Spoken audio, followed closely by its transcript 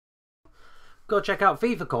go check out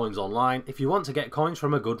Fifa Coins online if you want to get coins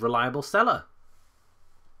from a good, reliable seller.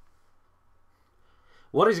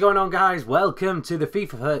 What is going on, guys? Welcome to the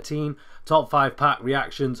FIFA 13 top 5 pack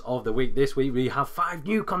reactions of the week. This week we have 5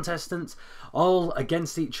 new contestants all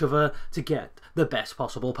against each other to get the best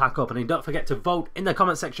possible pack opening. Don't forget to vote in the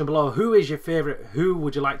comment section below. Who is your favourite? Who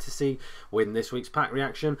would you like to see win this week's pack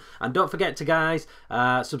reaction? And don't forget to, guys,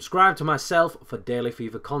 subscribe to myself for daily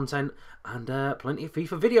FIFA content and plenty of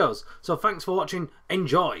FIFA videos. So thanks for watching.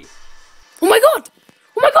 Enjoy. Oh my god!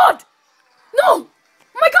 Oh my god! No!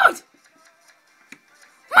 Oh my god! Oh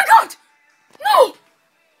my god! No!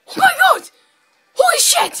 Oh my god! Holy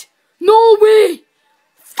shit! No way!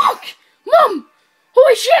 Fuck! Mom!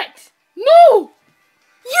 Holy shit! No!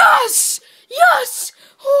 Yes! Yes!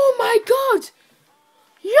 Oh my god!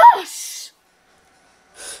 Yes!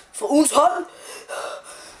 Voor ons hand.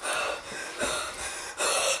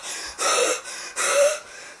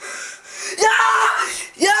 Ja!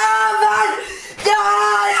 Ja, man!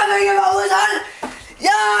 Ja! Ja, ben je voor ons hand!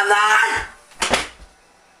 Ja, man!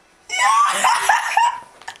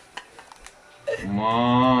 Come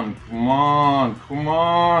on, come on, come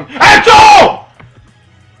on. Eto!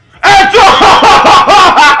 Eto!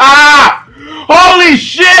 Holy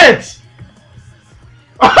shit!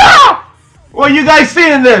 What you guys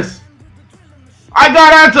seeing this? I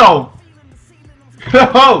got Eto!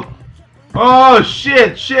 Oh, oh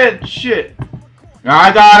shit, shit, shit.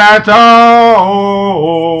 I got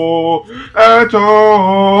Eto! Eto!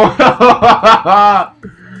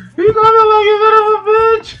 You got me like a bit of a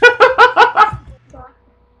bitch!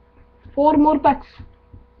 4 more packs.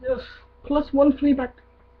 Yes. Plus 1 free pack.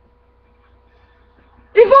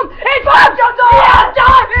 Ifam! Ifam!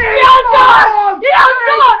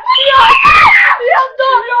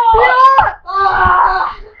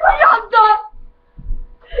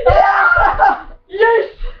 Yes!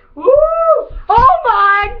 Woo! Oh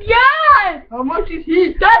my god! How much is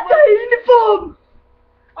he? That's the uniform!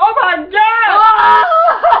 Oh my god!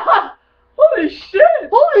 Holy shit!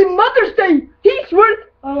 Holy Mother's Day! He's worth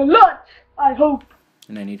a lot, I hope.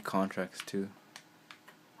 And I need contracts too.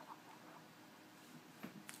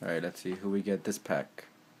 Alright, let's see who we get this pack.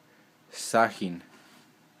 Sahin.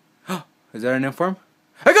 Is that an inform?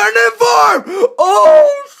 I got an inform!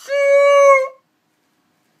 Oh shit!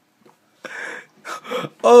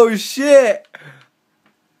 Oh shit!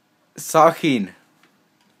 Sahin.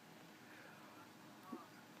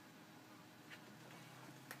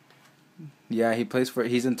 Yeah, he plays for.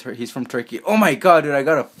 He's from Turkey. Oh my god, dude! I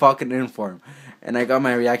got a fucking inform, and I got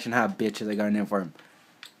my reaction hat, bitches. I got an inform,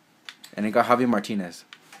 and I got Javi Martinez.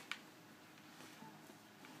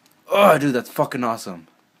 Oh, dude, that's fucking awesome.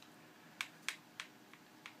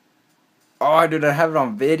 Oh, dude, I have it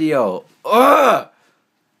on video. Ugh!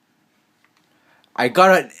 I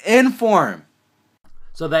got an inform.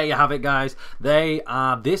 So there you have it, guys. They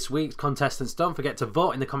are this week's contestants. Don't forget to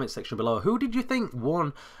vote in the comment section below. Who did you think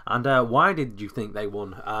won, and why did you think they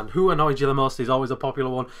won? And who annoyed you the most is always a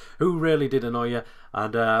popular one. Who really did annoy you?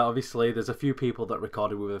 And obviously there's a few people that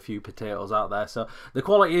recorded with a few potatoes out there, so the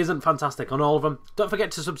quality isn't fantastic on all of them. Don't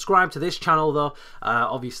forget to subscribe to this channel though,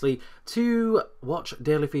 obviously, to watch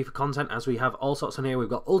daily FIFA content, as we have all sorts on here. We've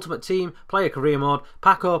got Ultimate Team, Player Career Mode,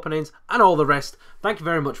 pack openings, and all the rest. Thank you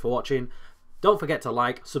very much for watching. Don't forget to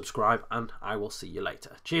like, subscribe, and I will see you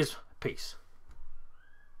later. Cheers, peace.